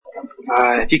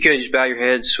If you could just bow your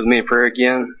heads with me in prayer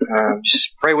again. Just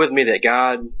pray with me that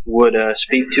God would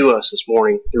speak to us this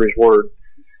morning through His Word.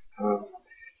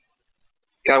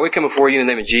 God, we come before you in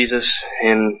the name of Jesus,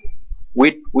 and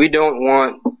we don't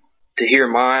want to hear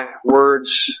my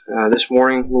words this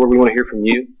morning. Lord, we want to hear from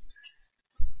you.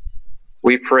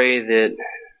 We pray that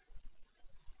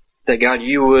God,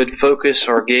 you would focus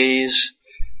our gaze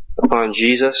upon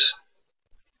Jesus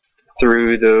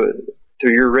through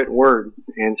your written word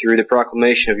and through the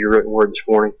proclamation of your written word this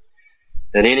morning.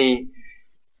 That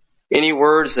any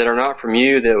words that are not from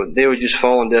you, that they would just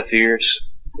fall on deaf ears,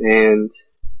 and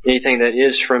anything that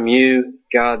is from you,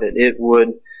 God, that it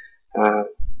would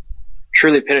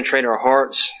truly penetrate our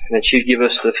hearts, and that you'd give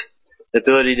us the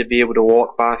ability to be able to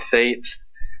walk by faith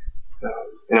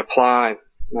and apply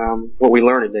what we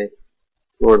learn today.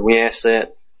 Lord, we ask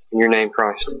that in your name,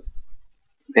 Christ.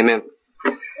 Amen.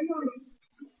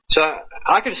 So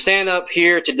I could stand up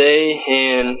here today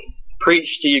and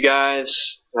preach to you guys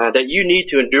that you need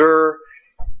to endure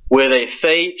with a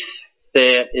faith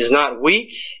that is not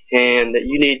weak, and that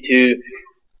you need to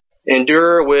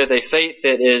endure with a faith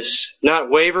that is not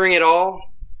wavering at all,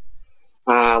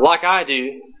 like I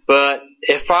do. But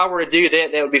if I were to do that,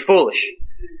 that would be foolish.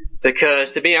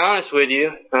 Because to be honest with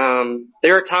you,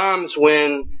 there are times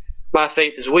when my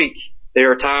faith is weak.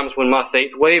 There are times when my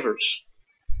faith wavers.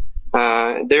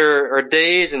 There are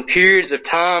days and periods of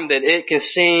time that it can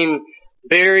seem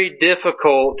very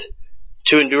difficult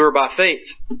to endure by faith.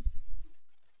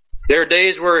 There are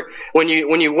days where when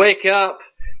you wake up,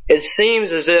 it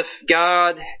seems as if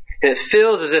God, and it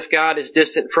feels as if God is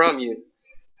distant from you.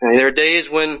 And there are days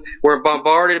when we're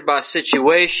bombarded by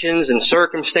situations and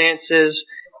circumstances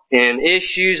and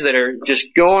issues that are just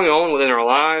going on within our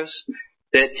lives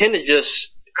that tend to just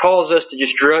cause us to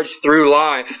just drudge through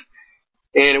life.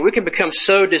 And we can become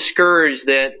so discouraged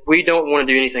that we don't want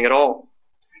to do anything at all.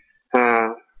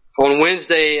 On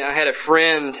Wednesday, I had a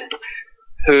friend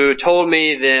who told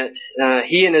me that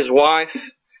he and his wife,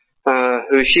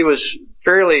 who she was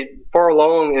fairly far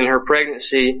along in her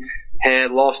pregnancy,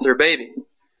 had lost their baby.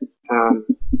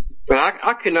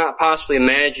 I could not possibly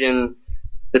imagine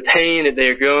the pain that they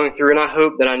are going through, and I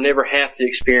hope that I never have to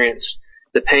experience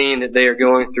the pain that they are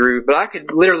going through. But I could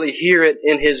literally hear it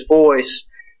in his voice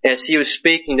as he was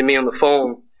speaking to me on the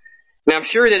phone. Now, I'm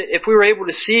sure that if we were able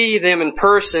to see them in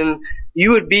person,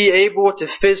 you would be able to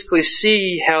physically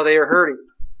see how they are hurting.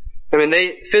 I mean,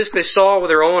 they physically saw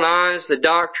with their own eyes the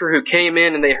doctor who came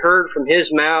in, and they heard from his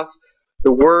mouth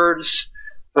the words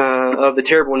of the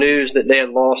terrible news that they had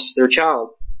lost their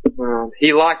child.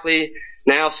 He likely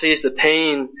now sees the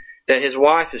pain that his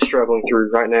wife is struggling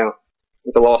through right now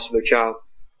with the loss of their child.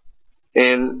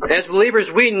 And as believers,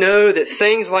 we know that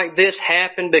things like this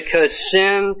happen because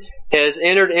sin has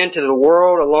entered into the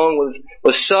world along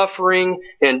with suffering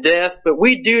and death, but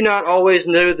we do not always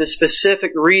know the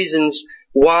specific reasons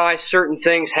why certain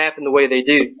things happen the way they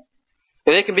do.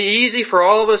 And it can be easy for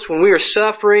all of us when we are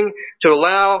suffering to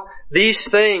allow these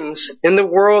things in the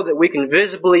world that we can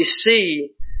visibly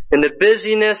see, and the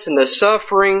busyness and the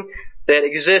suffering that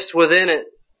exists within it,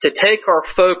 to take our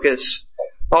focus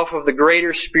off of the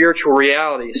greater spiritual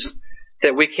realities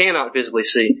that we cannot visibly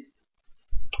see.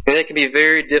 And it can be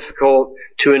very difficult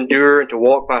to endure and to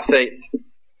walk by faith.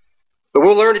 But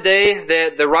we'll learn today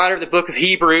that the writer of the book of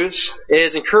Hebrews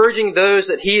is encouraging those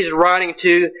that he is writing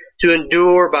to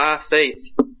endure by faith.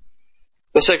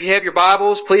 And so if you have your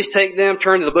Bibles, please take them,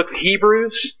 turn to the book of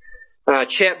Hebrews,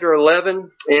 chapter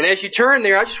 11. And as you turn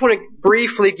there, I just want to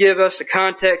briefly give us a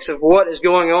context of what is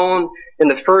going on in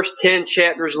the first 10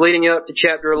 chapters leading up to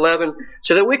chapter 11,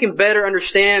 so that we can better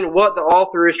understand what the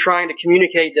author is trying to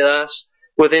communicate to us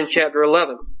within chapter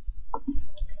 11.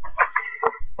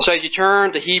 So as you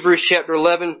turn to Hebrews chapter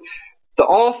 11, the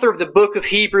author of the book of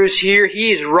Hebrews here,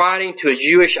 he is writing to a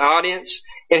Jewish audience,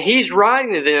 and he's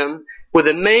writing to them with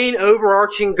the main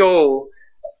overarching goal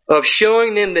of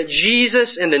showing them that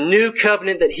Jesus and the new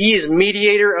covenant that he is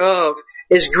mediator of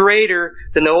is greater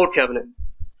than the old covenant.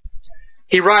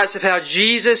 He writes of how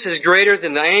Jesus is greater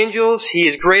than the angels. He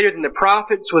is greater than the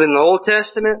prophets within the Old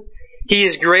Testament. He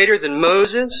is greater than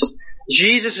Moses.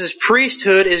 Jesus'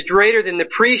 priesthood is greater than the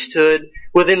priesthood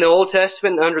within the Old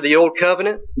Testament and under the Old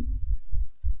Covenant.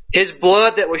 His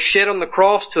blood that was shed on the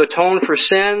cross to atone for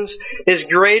sins is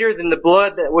greater than the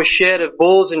blood that was shed of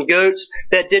bulls and goats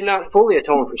that did not fully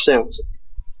atone for sins.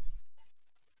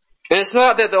 And it's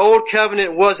not that the Old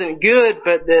Covenant wasn't good,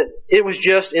 but that it was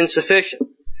just insufficient.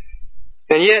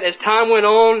 And yet, as time went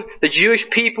on, the Jewish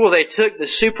people, they took the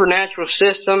supernatural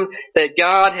system that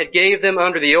God had gave them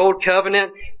under the Old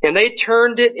Covenant, and they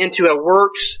turned it into a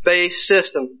works-based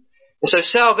system. And so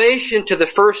salvation to the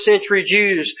first century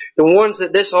Jews, the ones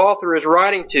that this author is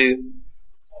writing to,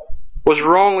 was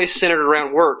wrongly centered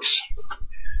around works.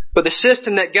 But the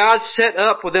system that God set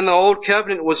up within the Old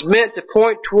Covenant was meant to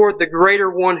point toward the greater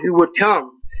one who would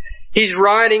come. He's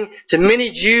writing to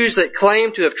many Jews that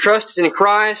claim to have trusted in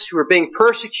Christ, who are being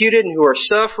persecuted and who are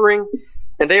suffering,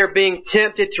 and they are being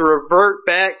tempted to revert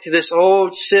back to this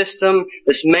old system,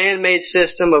 this man-made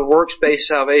system of works-based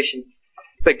salvation.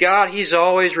 But God, He's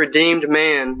always redeemed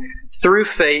man through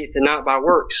faith and not by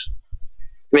works.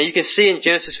 I mean, you can see in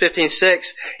Genesis 15:6,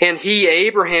 and he,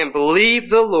 Abraham, believed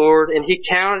the Lord, and He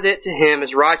counted it to him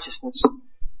as righteousness.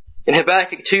 In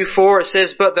Habakkuk 2:4 it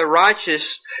says, but the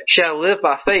righteous shall live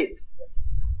by faith.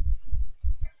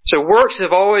 So works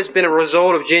have always been a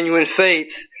result of genuine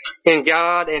faith in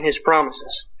God and His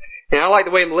promises. And I like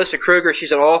the way Melissa Kruger,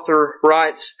 she's an author,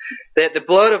 writes that the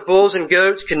blood of bulls and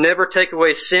goats can never take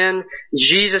away sin.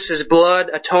 Jesus' blood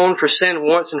atoned for sin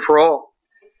once and for all.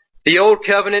 The old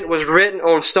covenant was written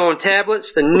on stone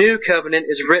tablets. The new covenant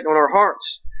is written on our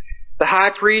hearts. The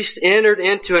high priest entered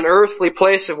into an earthly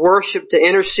place of worship to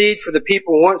intercede for the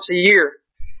people once a year.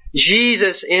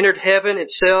 Jesus entered heaven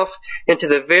itself into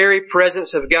the very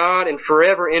presence of God and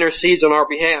forever intercedes on our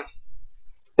behalf.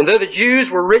 And though the Jews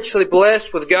were richly blessed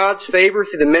with God's favor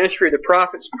through the ministry of the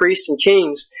prophets, priests, and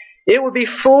kings, it would be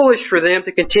foolish for them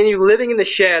to continue living in the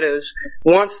shadows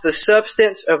once the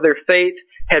substance of their faith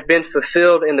had been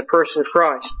fulfilled in the person of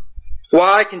Christ.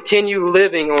 Why continue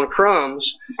living on crumbs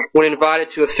when invited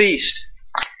to a feast?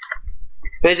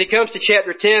 And as he comes to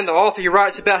chapter 10, the author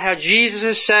writes about how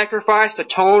Jesus' sacrifice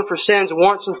atoned for sins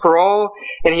once and for all,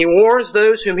 and he warns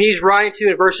those whom he's writing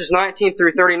to in verses 19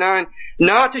 through 39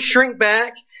 not to shrink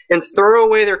back and throw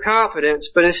away their confidence,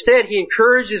 but instead he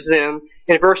encourages them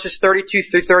in verses 32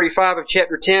 through 35 of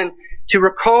chapter 10 to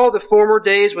recall the former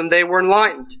days when they were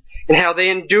enlightened and how they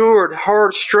endured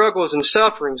hard struggles and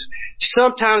sufferings,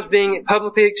 sometimes being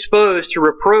publicly exposed to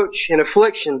reproach and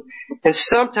affliction, and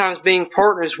sometimes being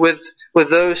partners with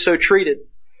those so treated.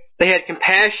 They had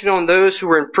compassion on those who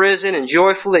were in prison and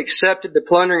joyfully accepted the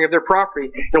plundering of their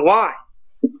property. And why?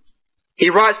 He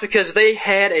writes because they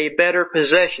had a better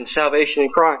possession, salvation in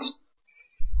Christ.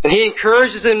 And he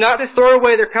encourages them not to throw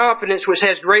away their confidence, which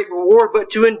has great reward,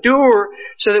 but to endure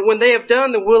so that when they have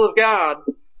done the will of God,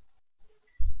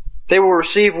 they will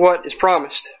receive what is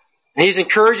promised. And he's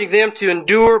encouraging them to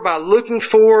endure by looking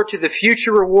forward to the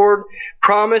future reward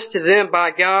promised to them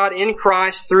by God in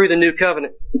Christ through the new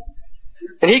covenant.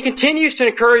 And he continues to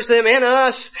encourage them and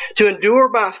us to endure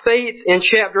by faith in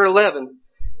chapter 11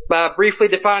 by briefly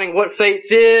defining what faith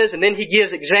is, and then he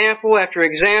gives example after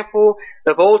example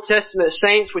of Old Testament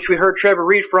saints, which we heard Trevor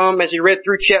read from as he read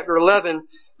through chapter 11,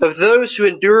 of those who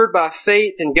endured by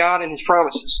faith in God and His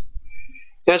promises.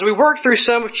 And as we work through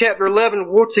some of chapter 11,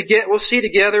 we'll see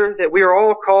together that we are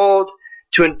all called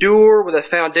to endure with a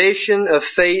foundation of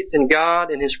faith in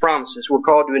God and His promises. We're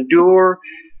called to endure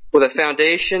with a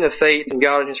foundation of faith in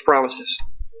God and His promises.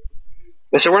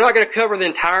 And so we're not going to cover the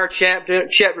entire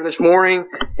chapter this morning.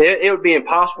 It would be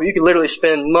impossible. You could literally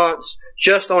spend months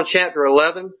just on chapter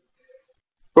 11.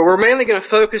 But we're mainly going to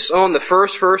focus on the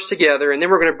first verse together, and then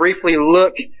we're going to briefly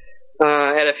look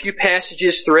at a few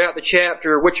passages throughout the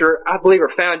chapter, which I believe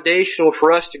are foundational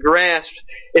for us to grasp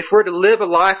if we're to live a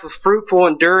life of fruitful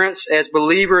endurance as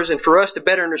believers, and for us to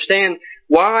better understand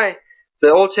why the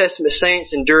Old Testament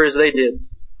saints endured as they did.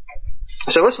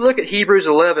 So let's look at Hebrews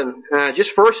 11,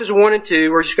 just verses 1 and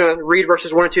 2. We're just going to read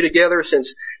verses 1 and 2 together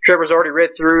since Trevor's already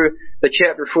read through the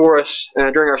chapter for us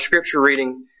during our scripture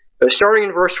reading. But starting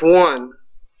in verse 1,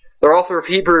 the author of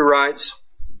Hebrew writes,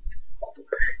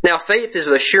 now faith is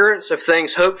the assurance of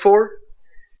things hoped for,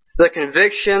 the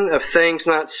conviction of things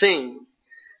not seen.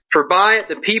 For by it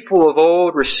the people of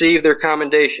old received their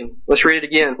commendation. Let's read it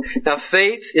again. Now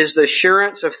faith is the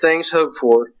assurance of things hoped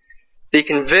for, the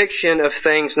conviction of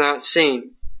things not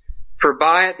seen. For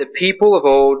by it the people of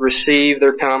old received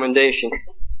their commendation.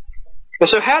 And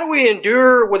so how do we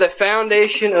endure with a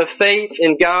foundation of faith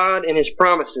in God and His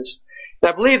promises? And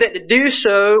I believe that to do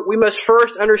so, we must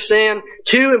first understand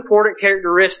two important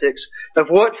characteristics of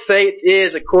what faith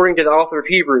is according to the author of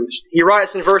Hebrews. He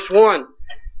writes in verse 1,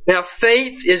 now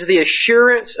faith is the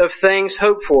assurance of things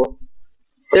hoped for.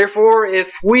 Therefore, if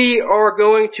we are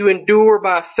going to endure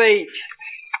by faith,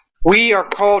 we are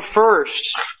called first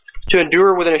to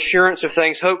endure with an assurance of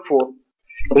things hoped for.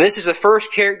 And this is the first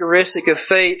characteristic of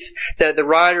faith that the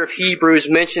writer of Hebrews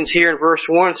mentions here in verse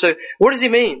 1. So what does he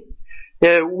mean?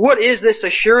 What is this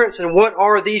assurance and what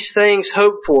are these things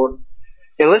hoped for?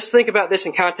 And let's think about this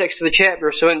in context of the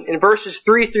chapter. So in verses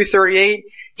 3 through 38,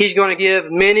 he's going to give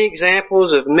many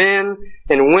examples of men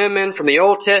and women from the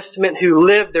Old Testament who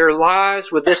lived their lives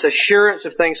with this assurance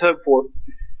of things hoped for.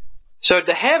 So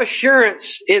to have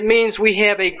assurance, it means we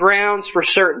have a grounds for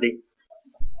certainty.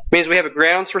 It means we have a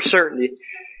grounds for certainty.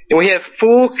 And we have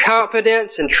full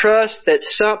confidence and trust that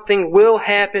something will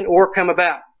happen or come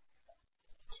about.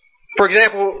 For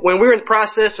example, when we were in the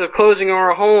process of closing on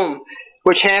our home,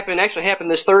 which actually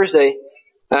happened this Thursday,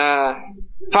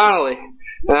 finally,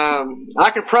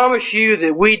 I can promise you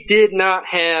that we did not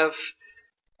have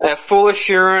a full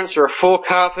assurance or a full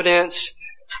confidence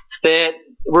that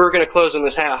we were going to close on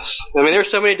this house. I mean,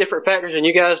 there's so many different factors, and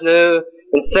you guys know,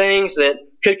 and things that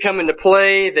could come into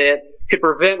play that could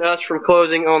prevent us from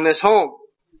closing on this home.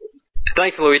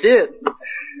 Thankfully we did.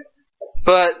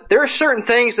 But there are certain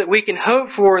things that we can hope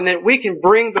for and that we can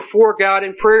bring before God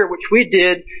in prayer, which we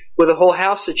did with the whole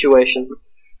house situation.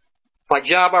 Like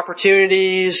job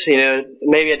opportunities,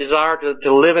 maybe a desire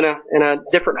to live in a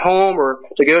different home or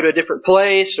to go to a different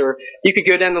place, or you could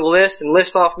go down the list and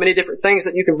list off many different things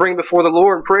that you can bring before the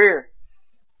Lord in prayer.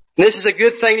 And this is a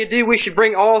good thing to do. We should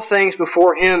bring all things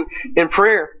before Him in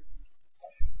prayer.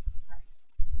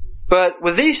 But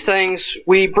with these things,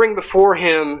 we bring before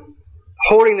Him,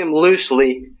 holding them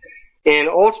loosely, and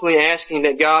ultimately asking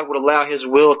that God would allow His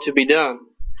will to be done.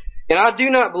 And I do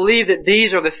not believe that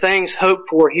these are the things hoped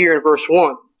for here in verse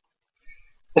 1.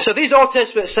 And so these Old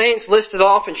Testament saints listed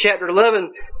off in chapter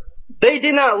 11, they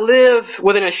did not live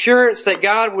with an assurance that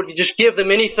God would just give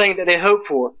them anything that they hoped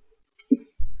for.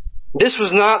 This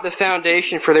was not the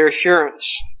foundation for their assurance.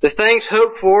 The things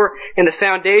hoped for and the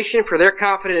foundation for their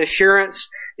confident assurance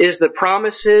is the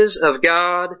promises of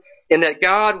God, and that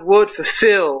God would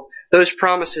fulfill those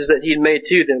promises that He had made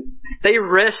to them. They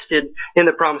rested in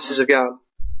the promises of God.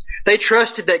 They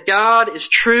trusted that God is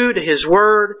true to His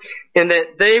Word and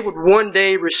that they would one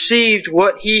day receive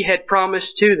what He had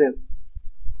promised to them.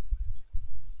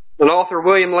 An author,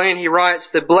 William Lane, he writes,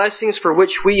 "The blessings for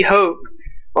which we hope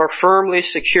are firmly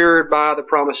secured by the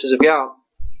promises of God."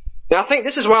 Now I think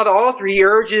this is why the author, he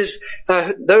urges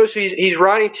those who he's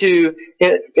writing to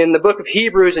in the book of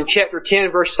Hebrews in chapter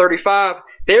 10 verse 35,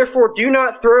 "Therefore do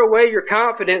not throw away your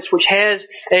confidence, which has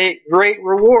a great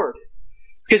reward."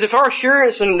 Because if our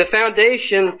assurance and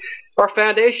our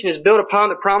foundation is built upon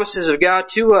the promises of God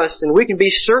to us, then we can be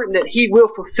certain that He will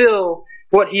fulfill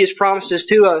what He has promised us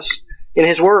to us in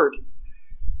His Word.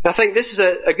 I think this is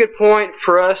a good point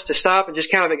for us to stop and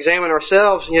just kind of examine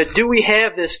ourselves. Do we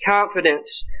have this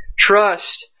confidence,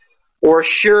 trust, or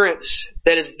assurance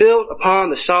that is built upon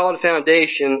the solid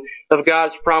foundation of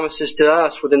God's promises to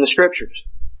us within the Scriptures?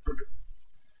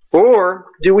 Or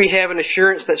do we have an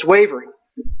assurance that's wavering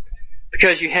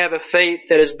because you have a faith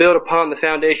that is built upon the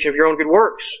foundation of your own good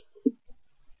works?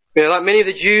 Like many of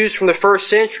the Jews from the first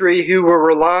century who were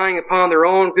relying upon their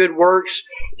own good works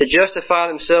to justify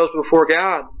themselves before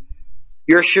God.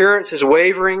 Your assurance is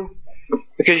wavering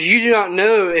because you do not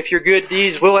know if your good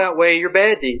deeds will outweigh your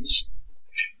bad deeds.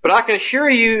 But I can assure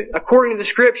you, according to the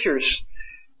Scriptures,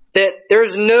 that there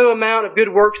is no amount of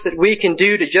good works that we can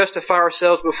do to justify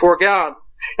ourselves before God.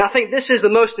 And I think this is the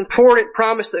most important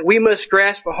promise that we must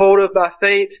grasp a hold of by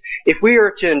faith if we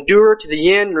are to endure to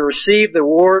the end and receive the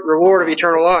reward of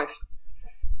eternal life.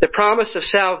 The promise of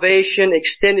salvation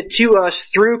extended to us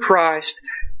through Christ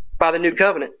by the new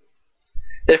covenant.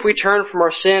 That if we turn from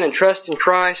our sin and trust in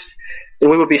Christ,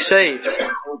 then we will be saved.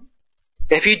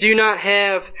 If you do not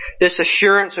have this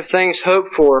assurance of things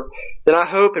hoped for, then I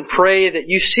hope and pray that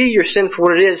you see your sin for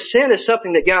what it is. Sin is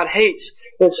something that God hates.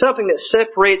 It's something that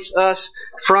separates us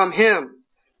from Him.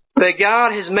 But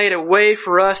God has made a way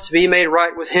for us to be made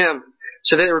right with Him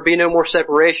so that there would be no more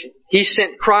separation. He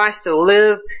sent Christ to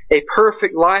live a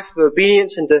perfect life of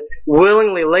obedience and to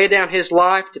willingly lay down His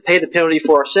life to pay the penalty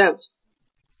for our sins.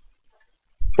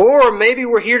 Or maybe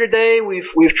we're here today,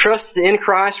 we've trusted in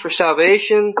Christ for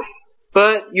salvation,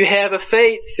 but you have a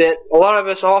faith that a lot of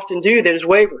us often do that is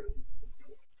wavering.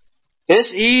 And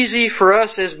it's easy for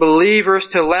us as believers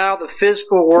to allow the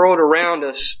physical world around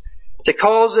us to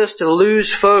cause us to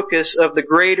lose focus of the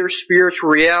greater spiritual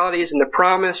realities and the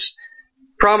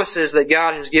promises that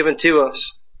God has given to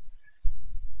us.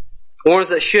 Ones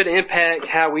that should impact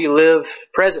how we live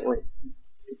presently.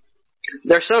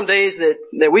 There are some days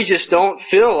that we just don't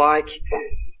feel like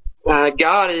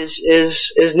God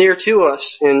is near to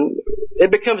us, and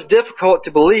it becomes difficult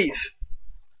to believe.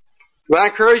 But I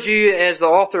encourage you, as the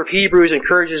author of Hebrews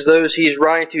encourages those he is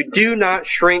writing to, do not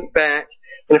shrink back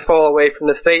and fall away from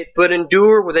the faith, but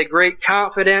endure with a great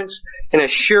confidence and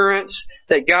assurance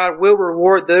that God will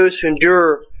reward those who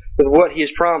endure with what He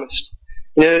has promised.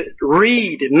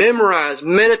 Read, memorize,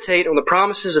 meditate on the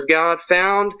promises of God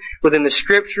found within the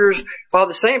Scriptures, while at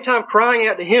the same time crying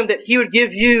out to Him that He would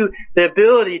give you the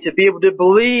ability to be able to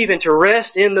believe and to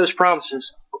rest in those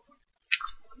promises.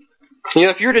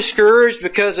 If you're discouraged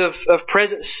because of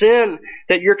present sin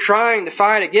that you're trying to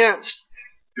fight against,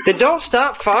 then don't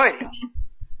stop fighting.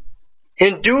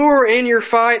 Endure in your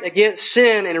fight against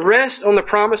sin and rest on the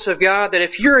promise of God that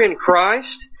if you're in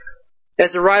Christ,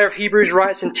 as the writer of Hebrews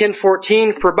writes in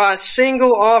 10:14, for by a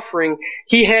single offering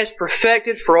He has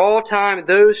perfected for all time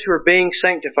those who are being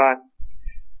sanctified.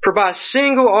 For by a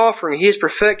single offering He has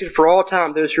perfected for all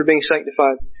time those who are being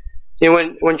sanctified.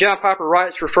 When John Piper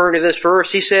writes referring to this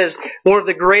verse, he says, one of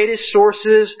the greatest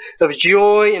sources of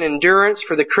joy and endurance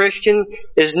for the Christian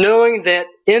is knowing that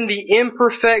in the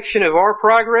imperfection of our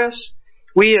progress,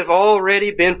 we have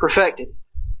already been perfected.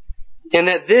 And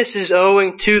that this is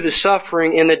owing to the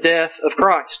suffering and the death of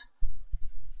Christ.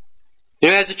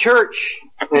 As a church,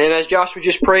 and as Joshua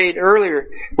just prayed earlier,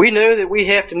 we know that we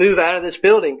have to move out of this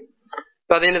building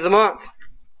by the end of the month.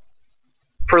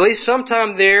 For at least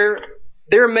sometime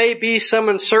there may be some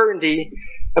uncertainty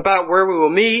about where we will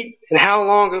meet and how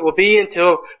long it will be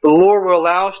until the Lord will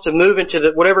allow us to move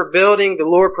into whatever building the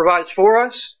Lord provides for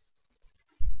us.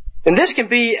 And this can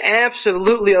be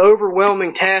absolutely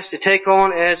overwhelming task to take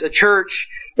on as a church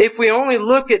if we only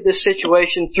look at this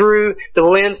situation through the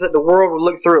lens that the world would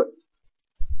look through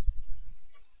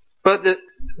it.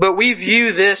 But we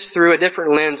view this through a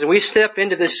different lens, and we step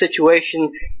into this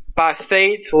situation by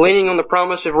faith, leaning on the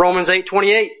promise of Romans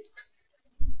 8:28.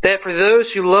 That for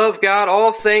those who love God,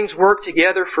 all things work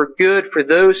together for good for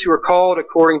those who are called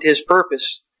according to His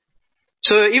purpose.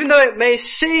 So even though it may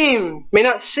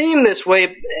not seem this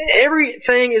way,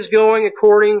 everything is going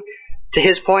according to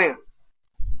His plan.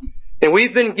 And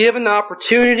we've been given the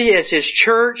opportunity as His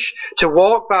church to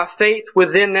walk by faith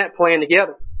within that plan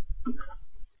together.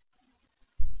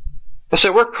 And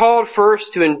so we're called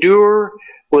first to endure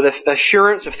with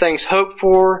assurance of things hoped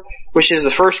for, which is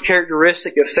the first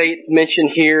characteristic of faith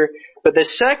mentioned here. But the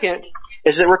second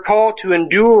is that we're called to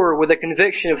endure with a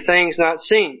conviction of things not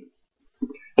seen.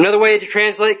 Another way to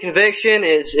translate conviction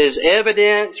is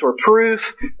evidence or proof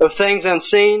of things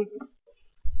unseen.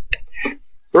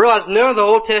 Realize none of the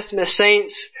Old Testament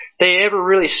saints, they ever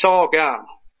really saw God.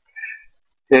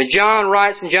 John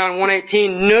writes in John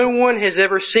 1:18, no one has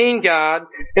ever seen God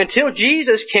until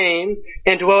Jesus came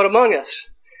and dwelt among us.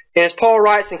 And as Paul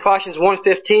writes in Colossians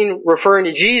 1:15, referring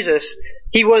to Jesus,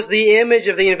 He was the image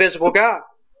of the invisible God.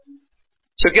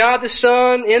 So God the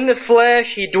Son, in the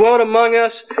flesh, He dwelt among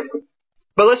us.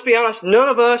 But let's be honest, none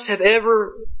of us have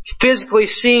ever physically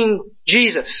seen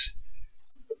Jesus.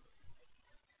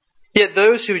 Yet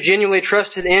those who genuinely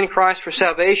trusted in Christ for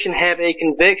salvation have a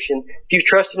conviction. If you've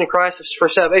trusted in Christ for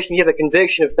salvation, you have a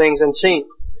conviction of things unseen.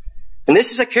 And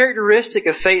this is a characteristic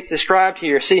of faith described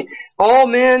here. See, all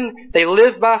men, they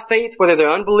live by faith, whether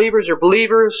they're unbelievers or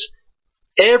believers,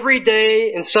 every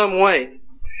day in some way.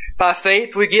 By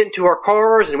faith, we get into our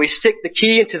cars and we stick the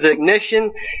key into the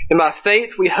ignition. And by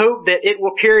faith, we hope that it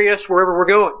will carry us wherever we're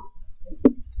going.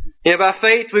 By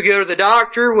faith, we go to the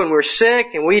doctor when we're sick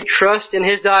and we trust in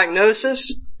his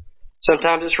diagnosis.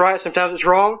 Sometimes it's right, sometimes it's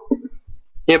wrong.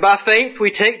 By faith,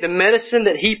 we take the medicine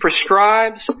that he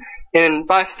prescribes. And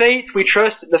by faith, we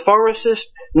trust that the pharmacist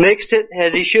mixed it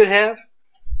as he should have.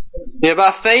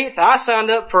 By faith, I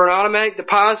signed up for an automatic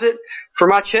deposit for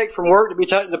my check from work to be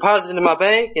deposited into my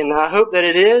bank, and I hope that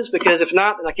it is, because if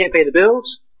not, then I can't pay the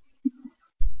bills.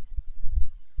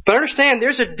 But understand,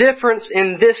 there's a difference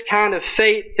in this kind of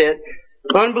faith that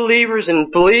unbelievers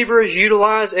and believers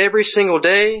utilize every single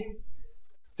day,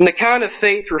 and the kind of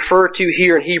faith referred to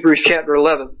here in Hebrews chapter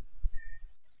 11.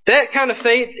 That kind of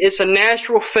faith, it's a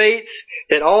natural faith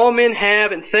that all men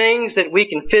have in things that we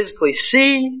can physically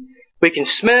see, we can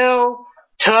smell,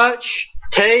 touch,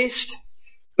 taste.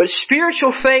 But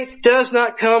spiritual faith does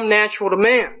not come natural to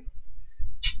man.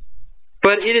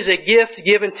 But it is a gift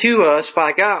given to us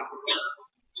by God.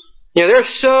 There are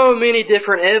so many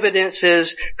different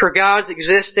evidences for God's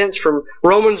existence, from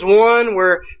Romans 1,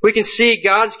 where we can see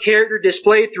God's character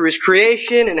displayed through His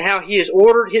creation and how He has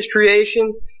ordered His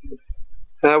creation.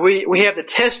 We have the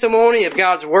testimony of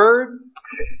God's Word.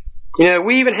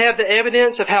 We even have the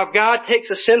evidence of how God takes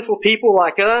a sinful people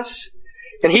like us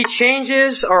and He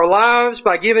changes our lives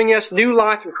by giving us new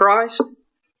life in Christ.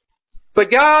 But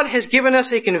God has given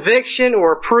us a conviction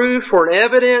or a proof or an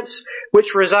evidence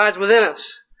which resides within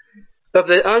us of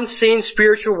the unseen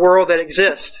spiritual world that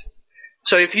exists.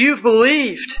 So if you've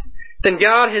believed, then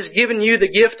God has given you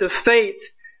the gift of faith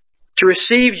to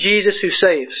receive Jesus who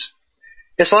saves.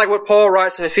 It's like what Paul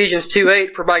writes in Ephesians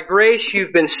 2:8, "For by grace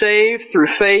you've been saved through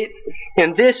faith,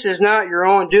 and this is not your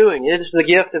own doing. It is the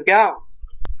gift of God."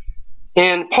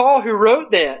 And Paul, who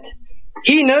wrote that,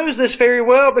 he knows this very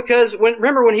well because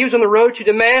remember when he was on the road to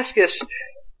Damascus,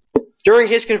 during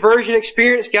his conversion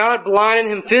experience, God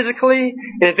blinded him physically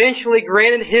and eventually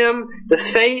granted him the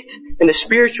faith and the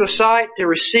spiritual sight to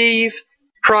receive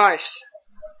Christ.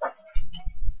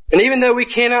 And even though we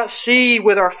cannot see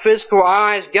with our physical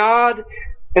eyes God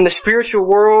and the spiritual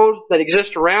world that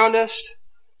exists around us,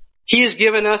 He has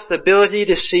given us the ability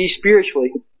to see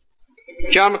spiritually.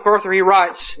 John MacArthur, he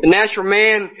writes, "The natural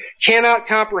man cannot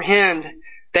comprehend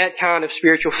that kind of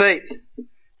spiritual faith.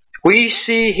 We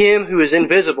see Him who is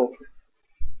invisible.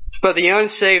 But the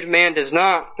unsaved man does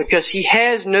not, because he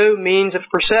has no means of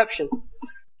perception,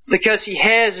 because he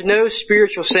has no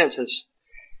spiritual senses.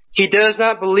 He does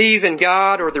not believe in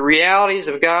God or the realities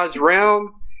of God's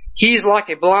realm. He is like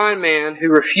a blind man who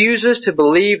refuses to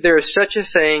believe there is such a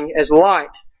thing as light,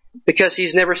 because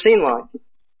he's never seen light."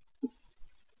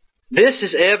 This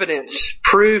is evidence,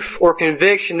 proof, or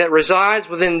conviction that resides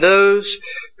within those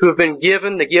who have been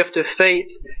given the gift of faith.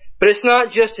 But it's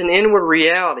not just an inward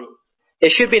reality.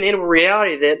 It should be an inward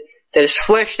reality that is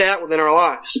fleshed out within our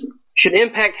lives. It should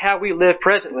impact how we live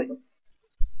presently.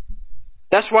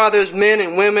 That's why those men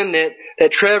and women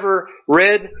that Trevor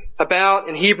read about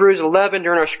in Hebrews 11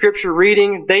 during our scripture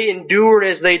reading, they endured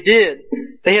as they did.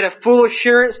 They had a full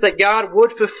assurance that God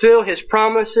would fulfill His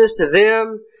promises to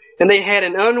them, and they had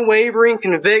an unwavering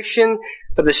conviction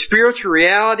of the spiritual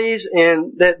realities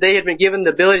and that they had been given the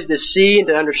ability to see and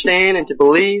to understand and to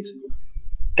believe.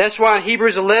 That's why in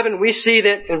Hebrews 11 we see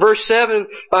that in verse 7,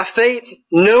 by faith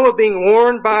Noah, being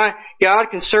warned by God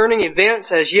concerning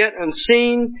events as yet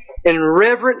unseen, in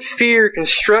reverent fear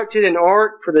constructed an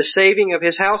ark for the saving of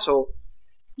his household.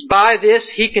 By this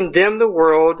he condemned the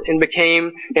world and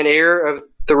became an heir of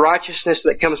the righteousness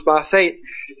that comes by faith.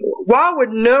 Why would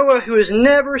Noah, who has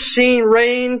never seen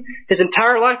rain his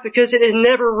entire life, because it has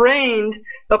never rained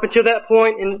up until that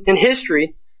point in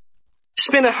history,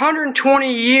 spend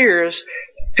 120 years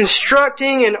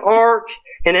constructing an ark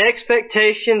in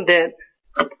expectation that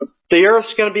the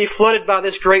earth's going to be flooded by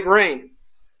this great rain?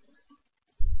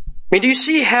 I mean, do you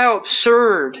see how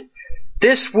absurd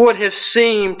this would have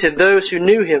seemed to those who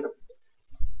knew him?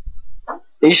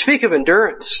 And you speak of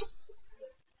endurance.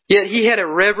 Yet he had a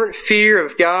reverent fear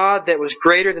of God that was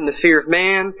greater than the fear of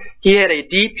man. He had a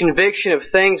deep conviction of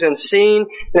things unseen,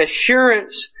 an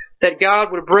assurance that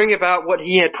God would bring about what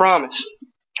He had promised.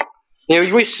 You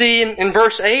know, we see in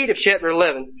verse 8 of chapter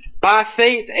 11, by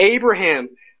faith Abraham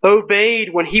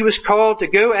obeyed when he was called to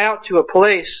go out to a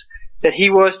place that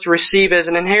he was to receive as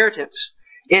an inheritance.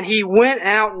 And he went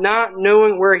out not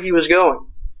knowing where he was going.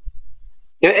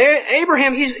 You know,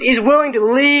 Abraham, he's willing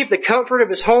to leave the comfort of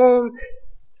his home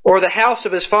or the house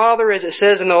of his father, as it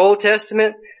says in the Old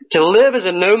Testament, to live as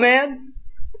a nomad.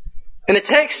 And the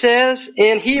text says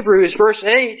in Hebrews, verse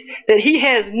 8, that he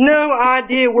has no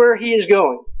idea where he is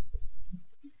going.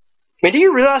 I mean, do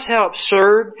you realize how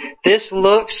absurd this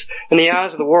looks in the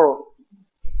eyes of the world?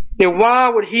 You know, why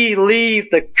would he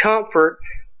leave the comfort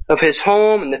of his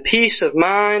home and the peace of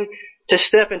mind to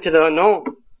step into the unknown?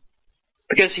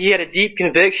 Because he had a deep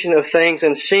conviction of things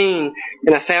unseen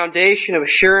and a foundation of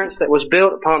assurance that was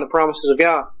built upon the promises of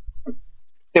God.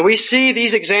 And we see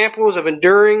these examples of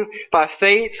enduring by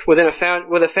faith with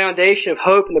a foundation of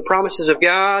hope in the promises of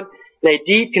God, and a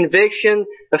deep conviction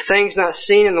of things not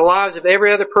seen in the lives of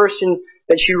every other person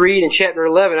that you read in chapter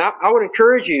 11. I would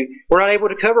encourage you, we're not able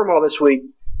to cover them all this week,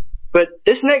 but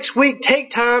this next week,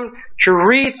 take time to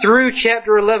read through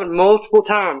chapter 11 multiple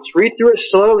times. Read through it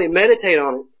slowly, meditate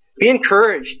on it. Be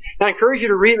encouraged. And I encourage you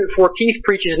to read it before Keith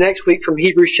preaches next week from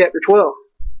Hebrews chapter 12.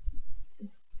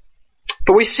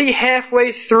 But we see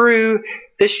halfway through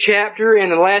this chapter in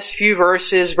the last few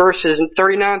verses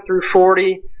 39 through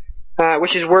 40,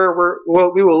 which is where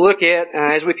we will look at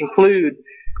as we conclude,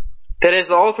 that as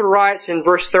the author writes in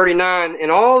verse 39,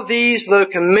 "And all these, though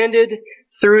commended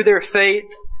through their faith,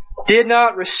 did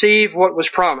not receive what was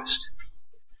promised,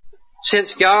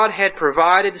 since God had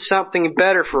provided something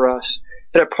better for us,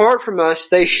 that apart from us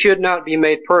they should not be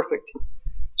made perfect."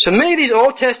 So many of these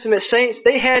Old Testament saints,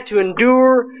 they had to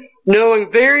endure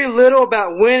knowing very little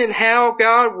about when and how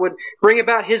God would bring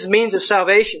about His means of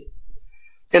salvation.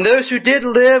 And those who did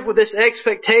live with this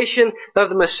expectation of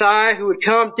the Messiah who would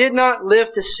come did not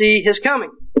live to see His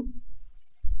coming.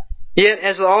 Yet,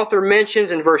 as the author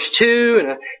mentions in verse 2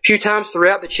 and a few times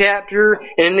throughout the chapter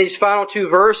and in these final two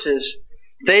verses,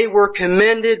 they were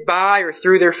commended by or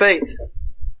through their faith.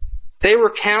 They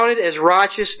were counted as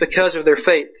righteous because of their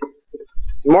faith.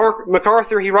 Mark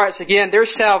MacArthur, he writes again, their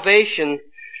salvation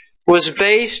was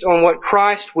based on what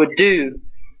Christ would do.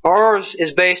 Ours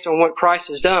is based on what Christ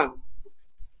has done.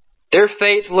 Their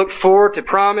faith looked forward to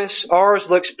promise. Ours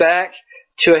looks back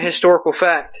to a historical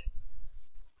fact.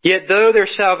 Yet though their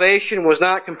salvation was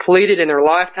not completed in their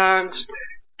lifetimes,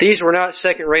 these were not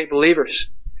second-rate believers.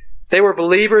 They were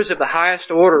believers of the highest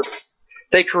order.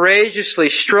 They courageously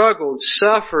struggled,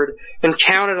 suffered, and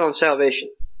counted on salvation.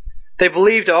 They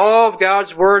believed all of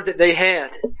God's Word that they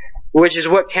had, which is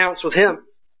what counts with Him.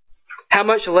 How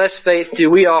much less faith do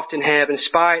we often have in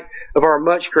spite of our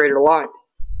much greater light?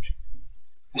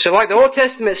 So like the Old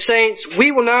Testament saints,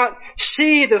 we will not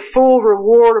see the full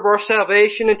reward of our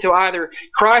salvation until either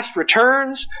Christ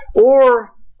returns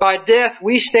or by death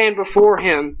we stand before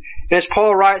Him. And as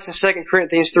Paul writes in 2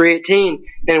 Corinthians 3:18,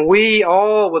 and we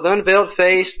all with unveiled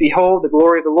face behold the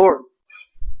glory of the Lord.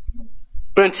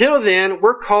 But until then,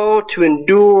 we're called to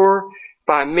endure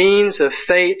by means of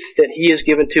faith that He has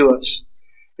given to us.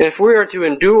 And if we are to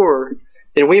endure,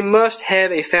 then we must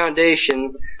have a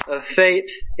foundation of faith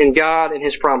in God and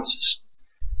His promises.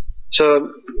 So,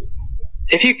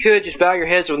 if you could just bow your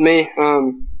heads with me.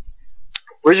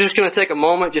 We're just going to take a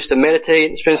moment just to meditate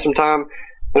and spend some time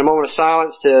in a moment of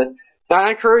silence. I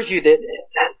encourage you to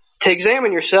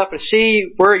examine yourself and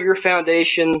see where your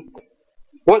foundation,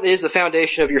 what is the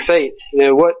foundation of your faith?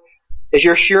 What is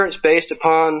your assurance based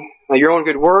upon your own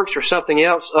good works or something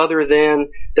else other than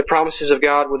the promises of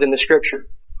God within the Scripture?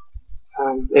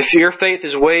 If your faith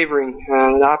is wavering,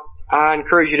 I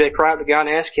encourage you to cry out to God and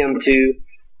ask Him to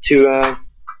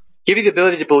give you the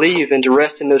ability to believe and to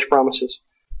rest in those promises.